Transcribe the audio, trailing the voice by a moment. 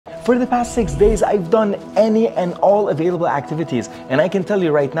For the past 6 days, I've done any and all available activities, and I can tell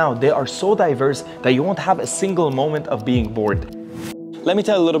you right now, they are so diverse that you won't have a single moment of being bored. Let me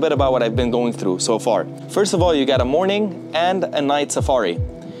tell you a little bit about what I've been going through so far. First of all, you got a morning and a night safari.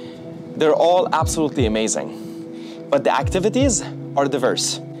 They're all absolutely amazing, but the activities are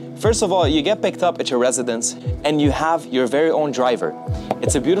diverse. First of all, you get picked up at your residence and you have your very own driver.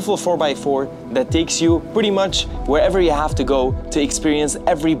 It's a beautiful 4x4 that takes you pretty much wherever you have to go to experience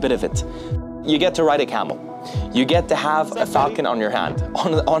every bit of it. You get to ride a camel. You get to have a Falcon on your hand.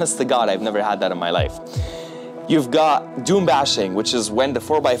 Honest to God, I've never had that in my life. You've got Dune bashing, which is when the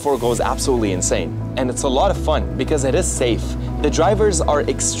 4x4 goes absolutely insane. And it's a lot of fun because it is safe. The drivers are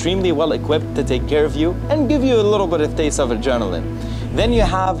extremely well equipped to take care of you and give you a little bit of taste of adrenaline. Then you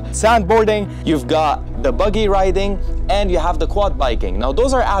have sandboarding, you've got the buggy riding, and you have the quad biking. Now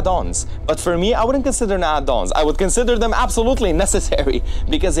those are add-ons, but for me, I wouldn't consider them add-ons. I would consider them absolutely necessary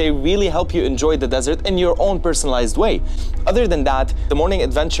because they really help you enjoy the desert in your own personalized way. Other than that, the morning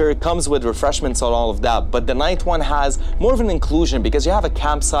adventure comes with refreshments and all of that, but the night one has more of an inclusion because you have a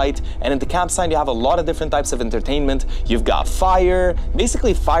campsite, and in the campsite you have a lot of different types of entertainment. You've got fire,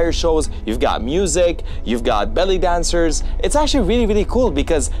 basically fire shows, you've got music, you've got belly dancers. It's actually really cool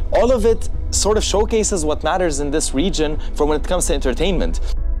because all of it sort of showcases what matters in this region for when it comes to entertainment.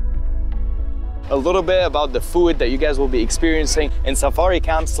 A little bit about the food that you guys will be experiencing in safari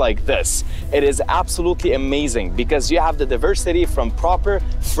camps like this. It is absolutely amazing because you have the diversity from proper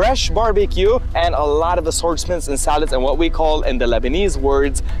fresh barbecue and a lot of assortments and salads and what we call in the Lebanese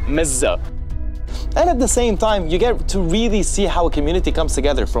words, mizza. And at the same time, you get to really see how a community comes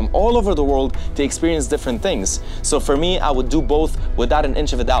together from all over the world to experience different things. So for me, I would do both without an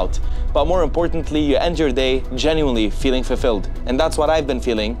inch of a doubt. But more importantly, you end your day genuinely feeling fulfilled. And that's what I've been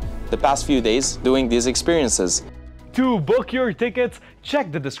feeling the past few days doing these experiences. To book your tickets,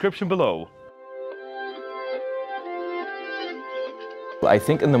 check the description below. I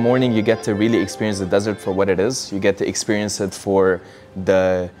think in the morning you get to really experience the desert for what it is. You get to experience it for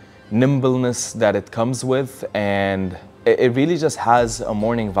the nimbleness that it comes with, and it really just has a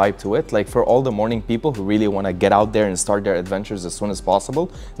morning vibe to it. Like for all the morning people who really want to get out there and start their adventures as soon as possible,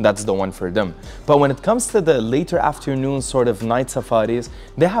 that's the one for them. But when it comes to the later afternoon sort of night safaris,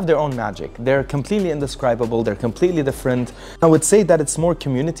 they have their own magic. They're completely indescribable, they're completely different. I would say that it's more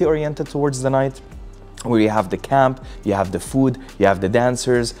community oriented towards the night, where you have the camp, you have the food, you have the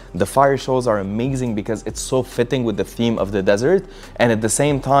dancers. The fire shows are amazing because it's so fitting with the theme of the desert. And at the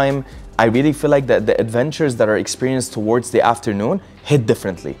same time, I really feel like that the adventures that are experienced towards the afternoon hit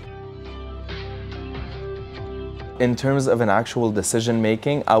differently. In terms of an actual decision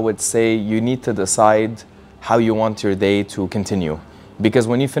making, I would say you need to decide how you want your day to continue. Because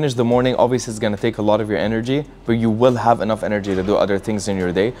when you finish the morning, obviously it's going to take a lot of your energy, but you will have enough energy to do other things in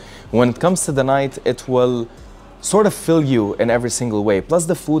your day. When it comes to the night, it will sort of fill you in every single way. Plus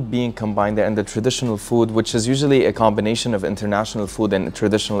the food being combined there and the traditional food, which is usually a combination of international food and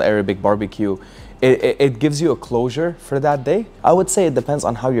traditional Arabic barbecue, it gives you a closure for that day. I would say it depends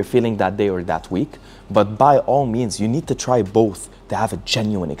on how you're feeling that day or that week, but by all means, you need to try both to have a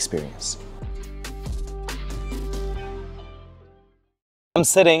genuine experience. I'm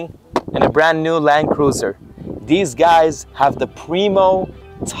sitting in a brand new Land Cruiser. These guys have the primo,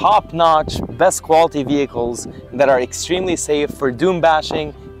 top-notch, best quality vehicles that are extremely safe for dune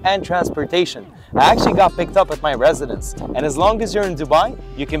bashing and transportation. I actually got picked up at my residence, and as long as you're in Dubai,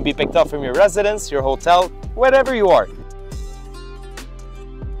 you can be picked up from your residence, your hotel, wherever you are.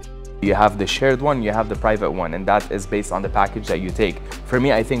 You have the shared one, you have the private one, and that is based on the package that you take. For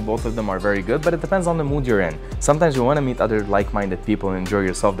me, I think both of them are very good, but it depends on the mood you're in. Sometimes you want to meet other like-minded people and enjoy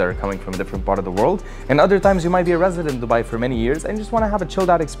yourself that are coming from a different part of the world. And other times you might be a resident in Dubai for many years and just want to have a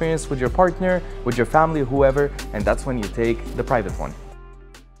chilled out experience with your partner, with your family, whoever, and that's when you take the private one.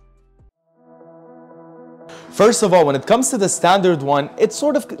 First of all, when it comes to the standard one, it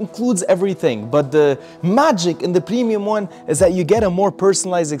sort of includes everything, but the magic in the premium one is that you get a more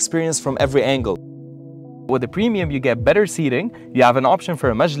personalized experience from every angle. With the premium, you get better seating. You have an option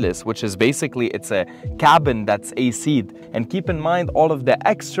for a majlis, which is basically, it's a cabin that's AC'd. And keep in mind all of the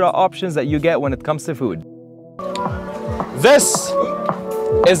extra options that you get when it comes to food. This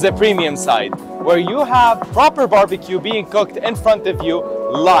is the premium side, where you have proper barbecue being cooked in front of you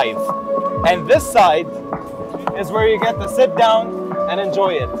live. And this side is where you get to sit down and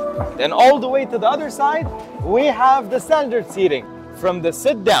enjoy it. Then all the way to the other side, we have the standard seating. From the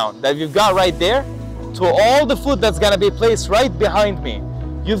sit down that you've got right there, to all the food that's gonna be placed right behind me.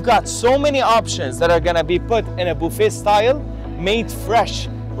 You've got so many options that are gonna be put in a buffet style, made fresh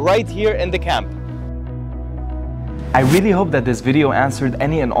right here in the camp. I really hope that this video answered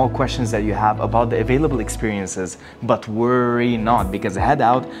any and all questions that you have about the available experiences, but worry not, because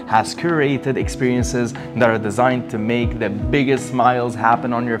Headout has curated experiences that are designed to make the biggest smiles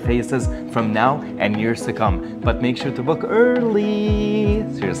happen on your faces from now and years to come. But make sure to book early.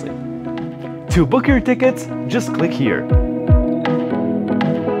 Seriously. To book your tickets, just click here.